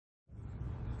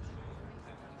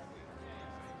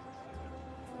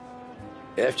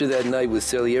After that night with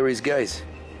Salieri's guys,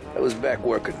 I was back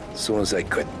working as soon as I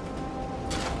could.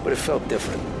 But it felt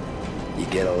different. You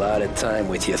get a lot of time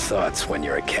with your thoughts when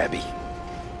you're a cabbie.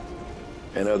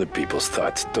 And other people's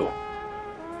thoughts, too.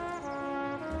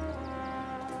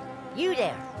 You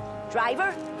there,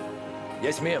 driver?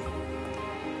 Yes, ma'am.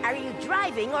 Are you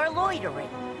driving or loitering?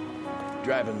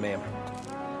 Driving, ma'am.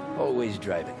 Always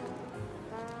driving.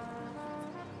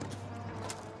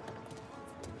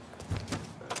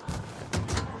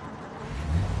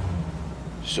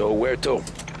 So where to?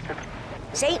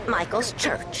 St. Michael's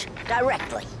Church,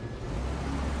 directly.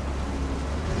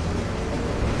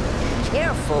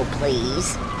 Careful,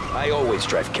 please. I always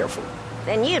drive careful.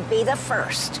 Then you'd be the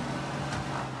first.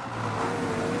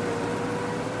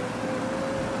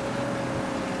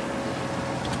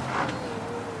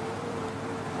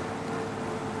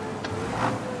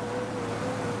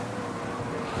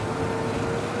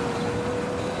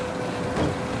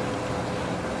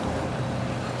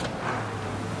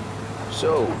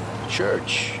 So,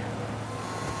 church.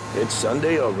 It's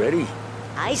Sunday already?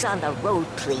 Eyes on the road,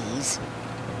 please.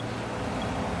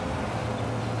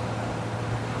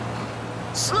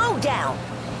 Slow down!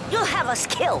 You'll have us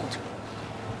killed!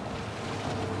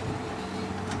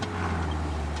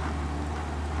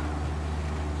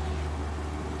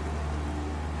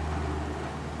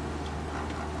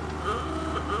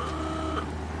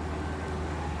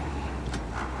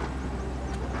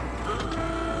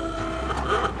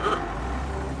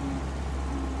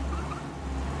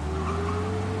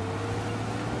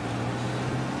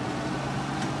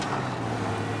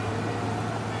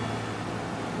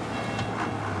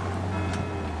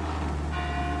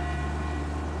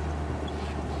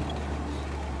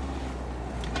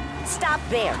 Stop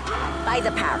there, by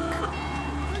the park.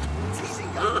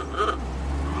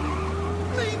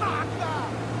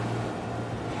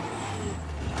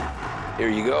 Here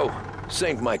you go.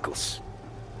 St. Michael's.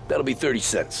 That'll be 30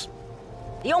 cents.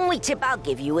 The only tip I'll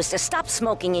give you is to stop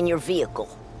smoking in your vehicle.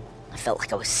 I felt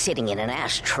like I was sitting in an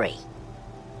ashtray.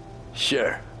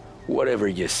 Sure. Whatever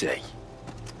you say.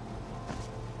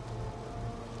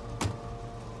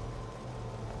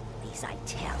 These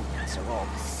Italians are all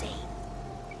the same.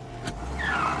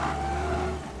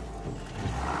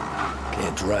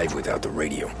 Can't drive without the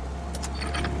radio.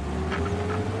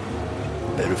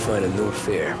 Better find a new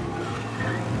fare.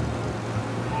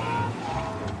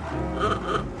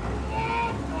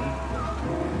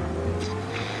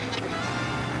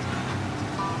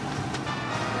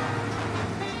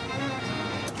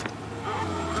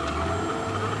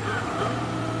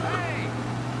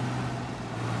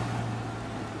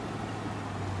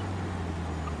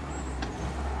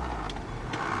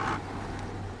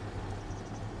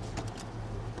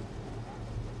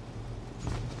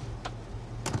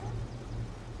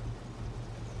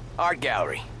 Art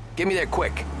gallery. Get me there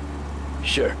quick.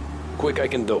 Sure. Quick I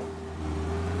can do.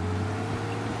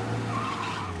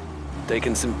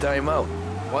 Taking some time out.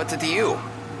 What's it to you?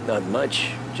 Not much.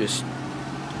 Just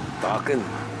talking.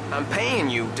 I'm paying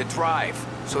you to drive,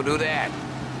 so do that.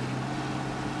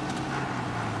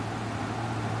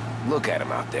 Look at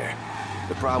him out there.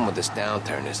 The problem with this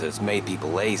downturn is that it's made people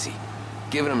lazy,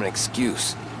 giving them an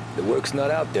excuse. The work's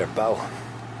not out there, pal.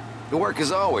 The work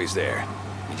is always there.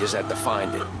 You just have to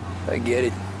find it. I get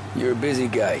it. You're a busy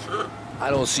guy. I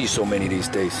don't see so many these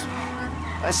days.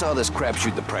 I saw this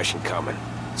crapshoot depression coming.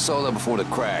 Sold it before the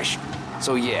crash.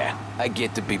 So yeah, I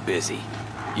get to be busy.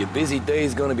 Your busy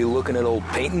day's gonna be looking at old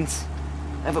paintings?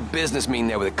 I have a business meeting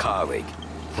there with a colleague.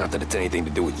 Not that it's anything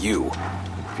to do with you.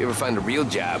 If you ever find a real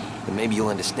job, then maybe you'll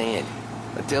understand.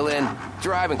 Until then,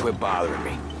 drive and quit bothering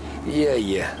me.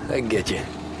 Yeah, I get you.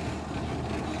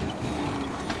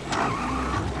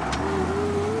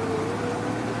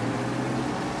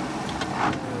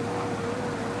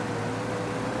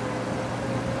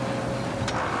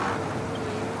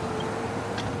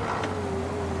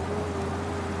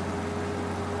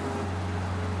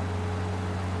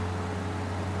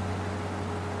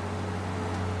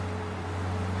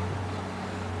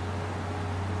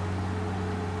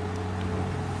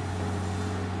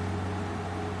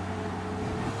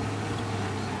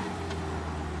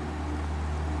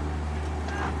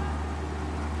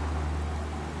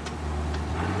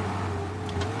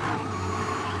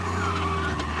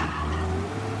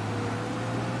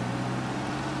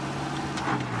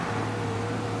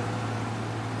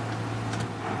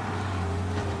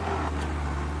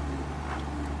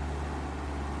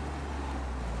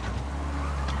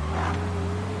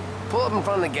 Pull up in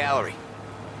front of the gallery.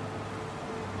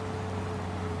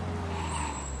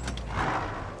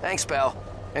 Thanks, pal.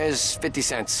 There's 50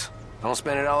 cents. Don't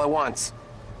spend it all at once.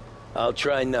 I'll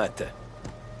try not to.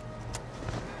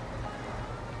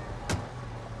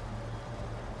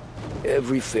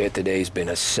 Every fare today's been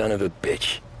a son of a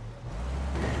bitch.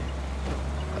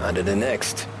 On to the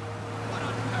next.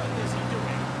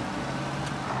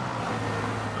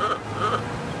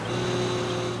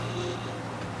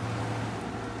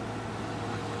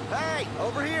 Hey,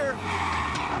 over here!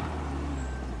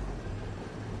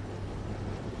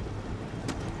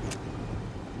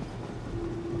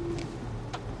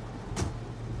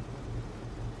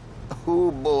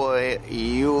 Oh boy,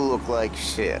 you look like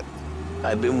shit.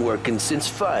 I've been working since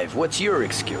 5. What's your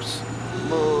excuse?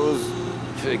 Booze.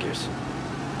 Figures.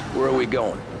 Where are we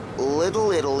going?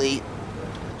 Little Italy,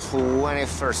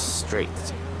 21st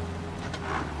Street.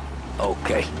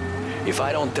 Okay. If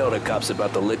I don't tell the cops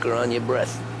about the liquor on your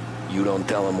breath, you don't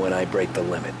tell them when I break the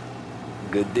limit.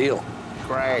 Good deal.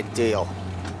 Great deal.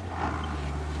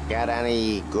 Got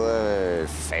any good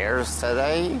fares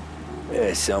today?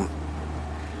 Yeah, some.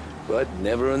 But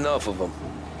never enough of them.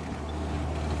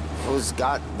 Who's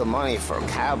got the money for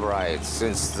cab rides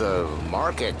since the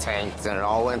market tanked and it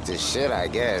all went to shit, I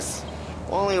guess?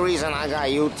 Only reason I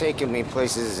got you taking me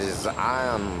places is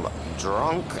I'm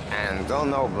drunk and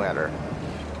don't know better.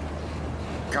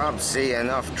 Cops see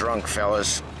enough drunk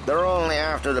fellas. They're only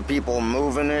after the people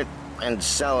moving it and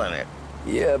selling it.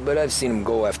 Yeah, but I've seen them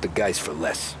go after guys for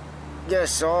less.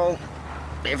 Guess so.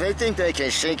 If they think they can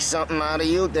shake something out of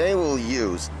you, they will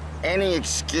use any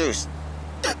excuse.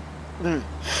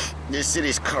 This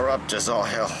city's corrupt as all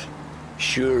hell.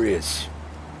 Sure is.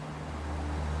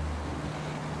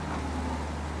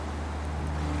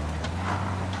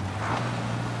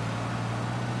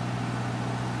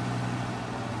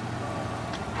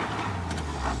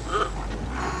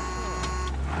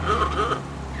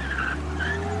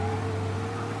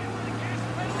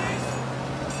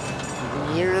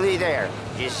 Nearly there.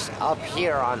 Just up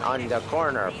here on the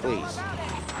corner, please.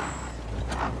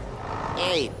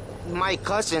 Hey, my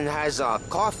cousin has a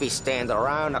coffee stand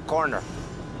around the corner.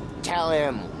 Tell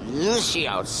him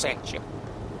Lucio sent you.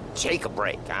 Take a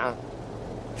break, huh?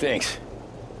 Thanks.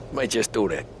 Might just do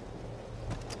that.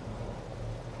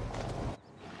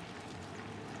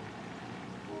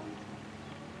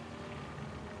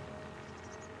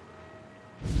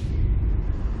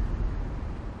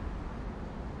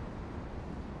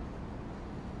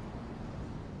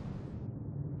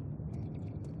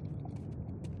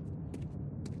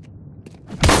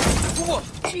 Whoa,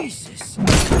 Jesus!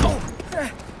 Oh.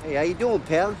 Hey, how you doing,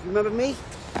 pal? You remember me?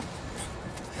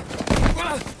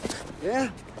 Yeah?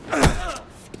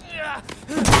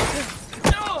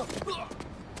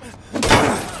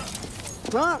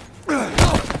 Huh?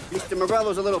 Mr.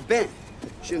 Morello's a little bent.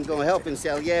 Shouldn't go helping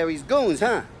Salieri's goons,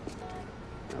 huh?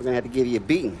 I'm gonna have to give you a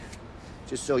beating.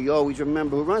 Just so you always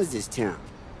remember who runs this town.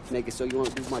 Make it so you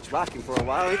won't do much rocking for a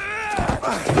while.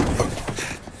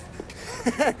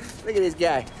 Look at this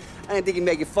guy. I didn't think he'd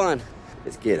make it fun.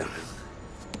 Let's get him.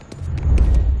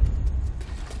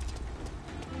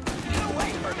 Get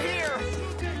away from here!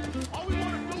 All we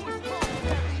want to do is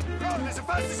move. Run as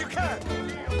fast as you can.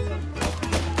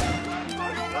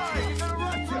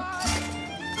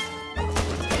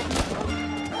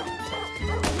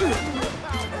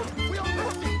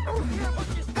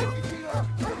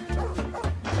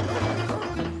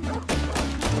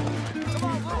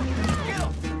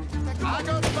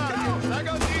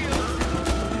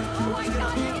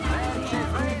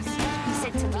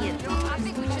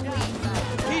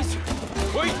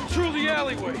 Wait through the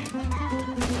alleyway.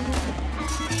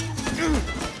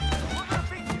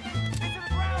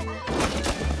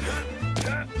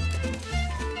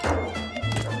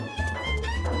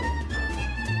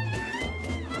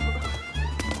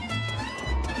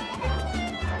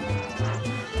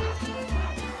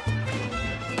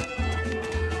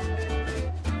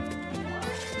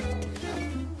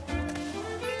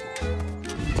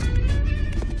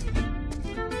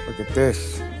 Look at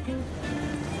this.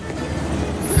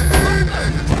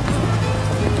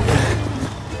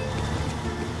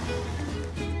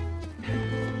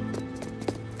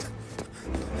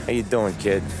 How you doing,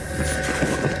 kid?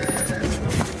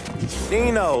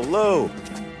 Dino, Lou. You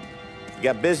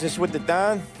got business with the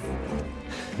Don?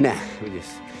 Nah, we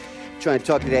just trying to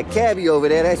talk to that cabbie over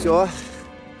there, that's all.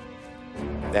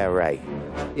 That right.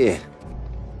 Yeah.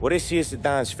 Well, this here's the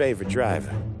Don's favorite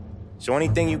driver. So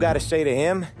anything you gotta say to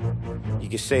him, you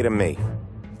can say to me.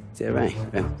 Is that right?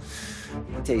 Well,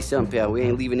 I'll tell you something, pal. We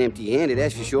ain't leaving empty-handed,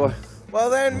 that's for sure. Well,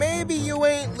 then maybe you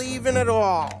ain't leaving at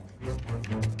all.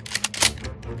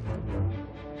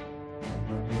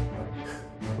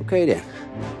 Okay, then.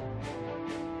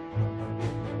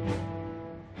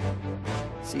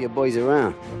 See your boys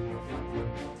around.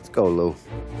 Let's go, Lou.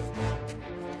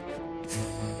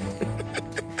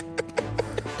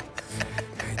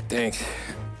 Thanks.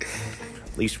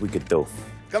 Least we could do.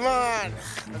 Come on,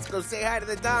 let's go say hi to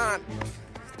the Don.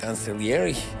 Don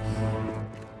Salieri?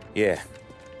 Yeah.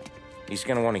 He's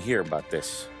gonna want to hear about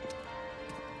this.